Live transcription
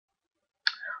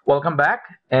Welcome back,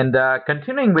 and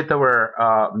continuing with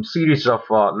our series of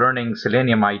learning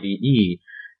Selenium IDE.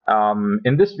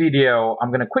 In this video, I'm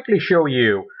going to quickly show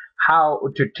you how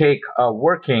to take a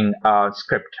working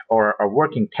script or a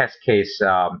working test case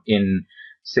in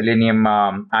Selenium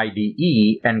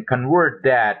IDE and convert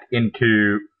that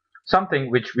into something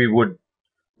which we would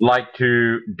like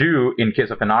to do in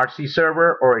case of an RC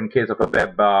server or in case of a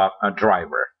web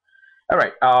driver. All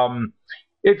right.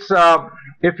 It's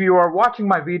if you are watching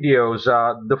my videos,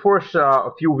 the first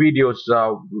few videos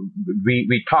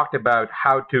we talked about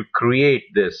how to create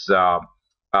this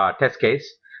test case,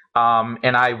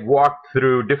 and I walked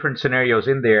through different scenarios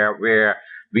in there where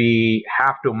we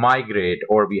have to migrate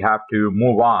or we have to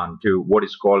move on to what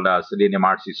is called Selenium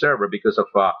RC Server because of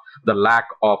the lack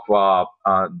of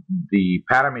the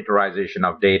parameterization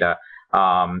of data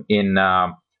in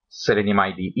Selenium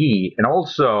IDE, and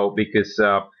also because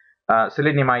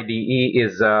Selenium IDE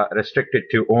is restricted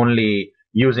to only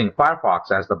using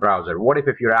Firefox as the browser. What if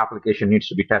your application needs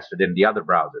to be tested in the other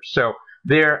browsers? So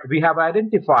there we have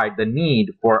identified the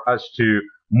need for us to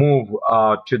move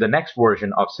to the next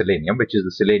version of Selenium, which is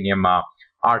the Selenium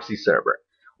RC Server.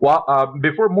 Well,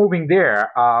 before moving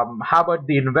there, how about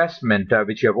the investment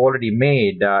which you have already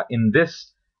made in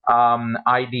this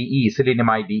IDE, Selenium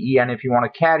IDE, and if you want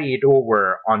to carry it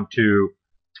over onto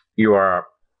your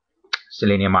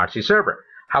Selenium RC Server.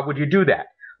 How would you do that?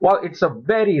 Well, it's a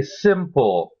very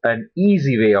simple and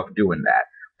easy way of doing that.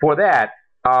 For that,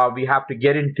 we have to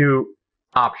get into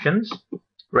options,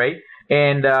 right?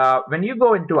 And when you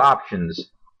go into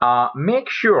options, make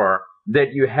sure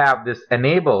that you have this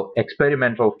enable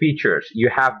experimental features. You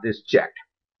have this checked,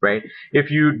 right? If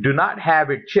you do not have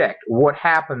it checked, what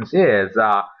happens is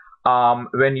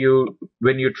when you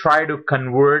try to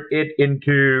convert it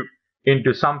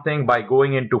into something by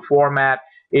going into format,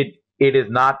 it is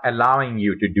not allowing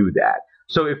you to do that.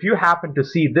 So if you happen to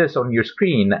see this on your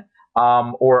screen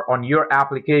or on your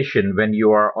application when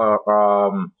you are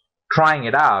trying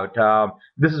it out,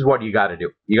 this is what you got to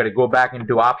do. You got to go back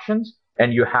into options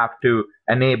and you have to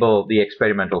enable the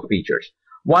experimental features.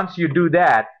 Once you do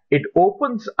that, it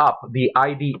opens up the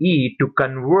IDE to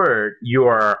convert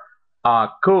your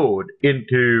code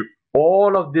into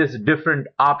all of these different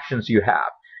options you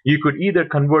have. You could either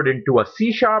convert into a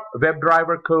C#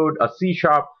 WebDriver code, a C#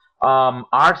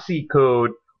 RC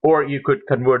code, or you could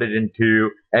convert it into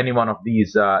any one of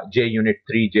these JUnit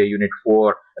 3, JUnit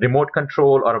 4, remote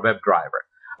control, or a WebDriver.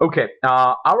 Okay,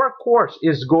 our course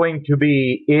is going to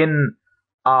be in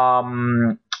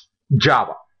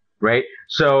Java, right?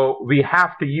 So we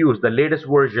have to use the latest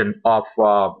version of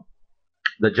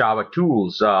the Java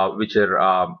tools which are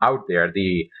out there,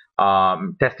 the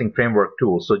testing framework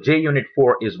tools. So JUnit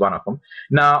 4 is one of them.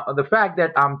 Now, the fact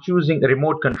that I'm choosing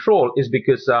remote control is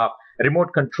because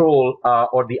remote control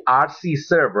or the RC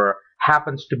server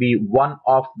happens to be one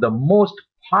of the most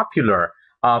popular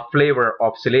flavor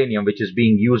of Selenium which is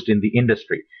being used in the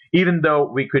industry. Even though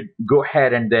we could go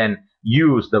ahead and then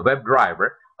use the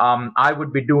WebDriver, I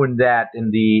would be doing that in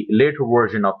the later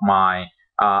version of my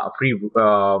free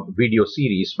video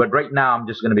series. But right now, I'm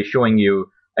just going to be showing you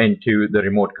into the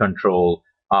remote control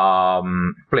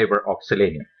flavor of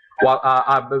Selenium. Well,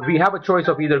 we have a choice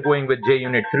of either going with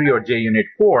JUnit 3 or JUnit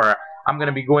 4. I'm going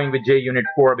to be going with JUnit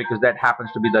 4 because that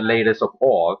happens to be the latest of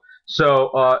all.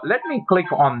 So let me click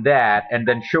on that and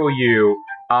then show you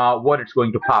what it's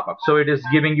going to pop up. So it is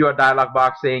giving you a dialog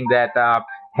box saying that,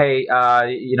 hey,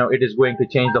 it is going to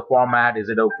change the format. Is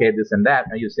it okay, this and that?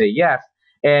 And you say yes.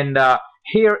 And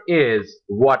here is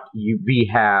what we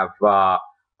have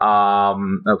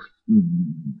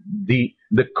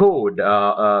the code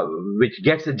which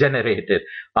gets generated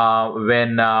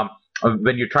when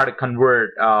you try to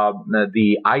convert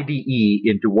the IDE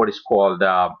into what is called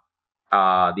the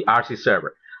RC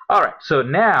server. All right, so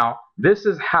now this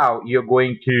is how you're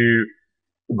going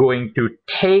to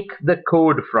take the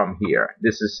code from here.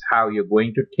 This is how you're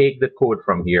going to take the code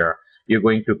from here. You're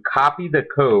going to copy the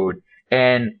code,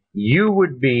 and you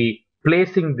would be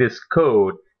placing this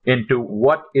code into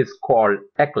what is called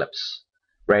Eclipse,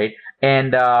 right?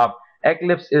 And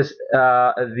Eclipse is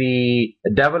the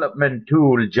development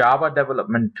tool, Java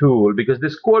development tool, because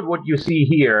this code, what you see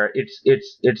here, it's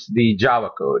the Java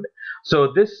code. So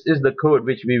this is the code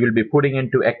which we will be putting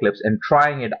into Eclipse and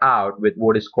trying it out with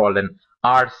what is called an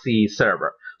RC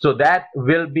server. So that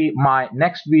will be my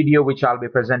next video, which I'll be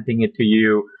presenting it to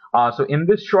you. So in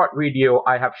this short video,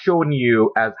 I have shown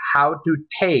you as how to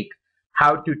take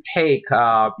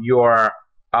your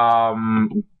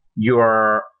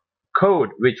code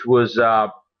which was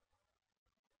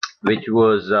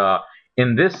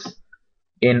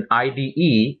in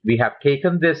IDE. We have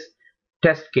taken this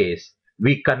test case.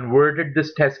 We converted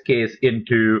this test case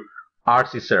into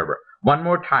RC Server. One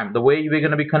more time, the way we're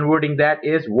going to be converting that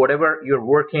is whatever your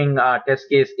working test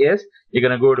case is, you're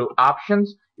going to go to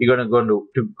Options, you're going to go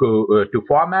to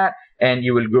Format, and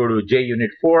you will go to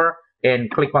JUnit 4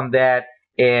 and click on that,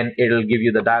 and it'll give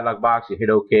you the dialog box. You hit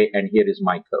OK, and here is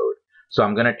my code. So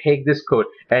I'm going to take this code,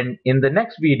 and in the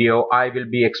next video I will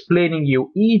be explaining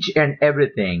you each and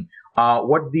everything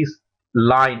what this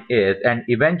line is, and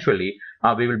eventually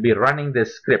we will be running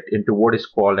this script into what is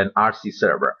called an RC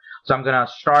server. So I'm going to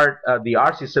start the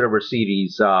RC server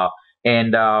series,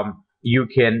 and you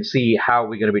can see how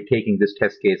we're going to be taking this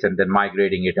test case and then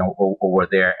migrating it over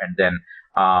there, and then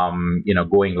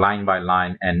going line by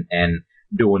line and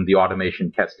doing the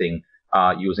automation testing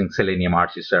using Selenium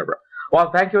RC Server. Well,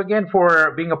 thank you again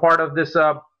for being a part of this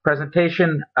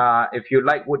presentation. If you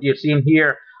like what you've seen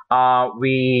here,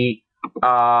 we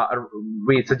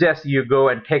suggest you go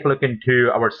and take a look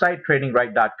into our site,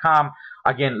 TrainingRite.com.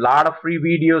 Again, a lot of free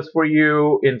videos for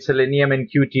you in Selenium and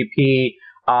QTP,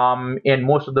 and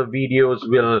most of the videos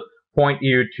will point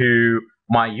you to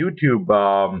my YouTube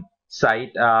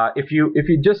site. If you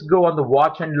just go on the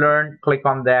Watch and Learn, click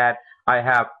on that. I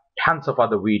have tons of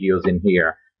other videos in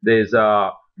here. There's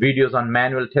videos on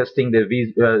manual testing. There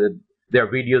are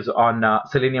videos on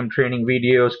Selenium training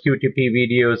videos, QTP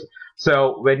videos.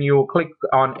 So when you click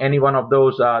on any one of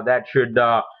those, that should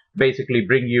basically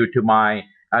bring you to my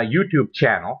YouTube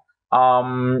channel.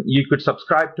 You could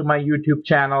subscribe to my YouTube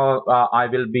channel. I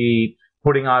will be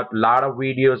putting out a lot of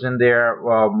videos in there,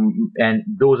 and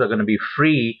those are going to be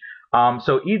free.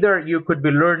 So either you could be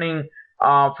learning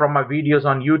from my videos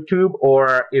on YouTube,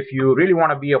 or if you really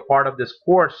want to be a part of this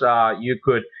course, you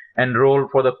could enroll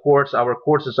for the course. Our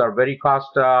courses are very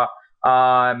cost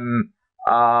I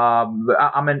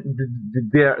mean,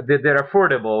 they're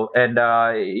affordable and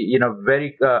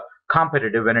very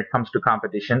competitive when it comes to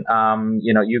competition.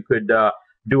 You could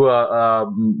do a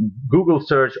Google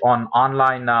search on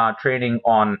online training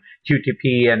on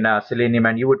QTP and Selenium,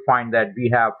 and you would find that we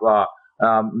have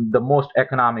the most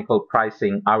economical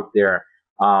pricing out there.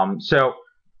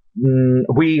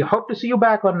 We hope to see you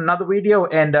back on another video,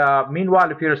 and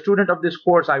meanwhile, if you're a student of this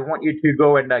course, I want you to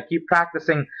go and keep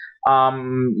practicing.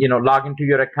 Log into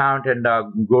your account and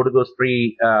go to those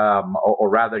free or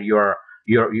rather your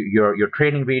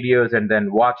training videos, and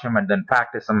then watch them and then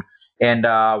practice them, and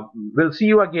we'll see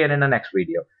you again in the next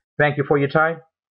video. Thank you for your time.